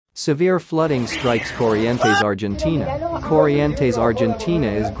Severe flooding strikes Corrientes, Argentina. Corrientes, Argentina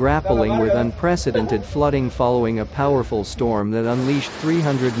is grappling with unprecedented flooding following a powerful storm that unleashed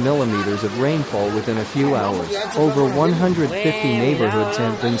 300 millimeters of rainfall within a few hours. Over 150 neighborhoods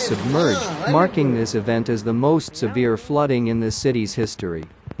have been submerged, marking this event as the most severe flooding in the city's history.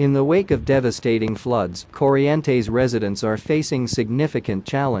 In the wake of devastating floods, Corrientes residents are facing significant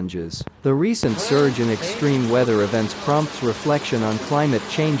challenges. The recent surge in extreme weather events prompts reflection on climate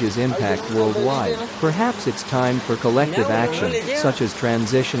change's impact worldwide. Perhaps it's time for collective action, such as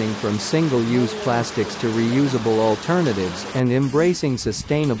transitioning from single-use plastics to reusable alternatives and embracing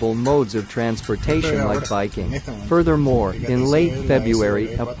sustainable modes of transportation like biking. Furthermore, in late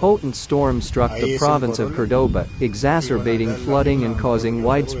February, a potent storm struck the province of Córdoba, exacerbating flooding and causing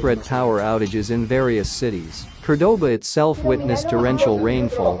widespread power outages in various cities. Córdoba itself witnessed torrential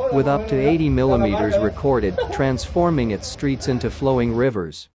rainfall, with up to 80 millimeters recorded, transforming its streets into flowing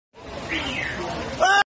rivers.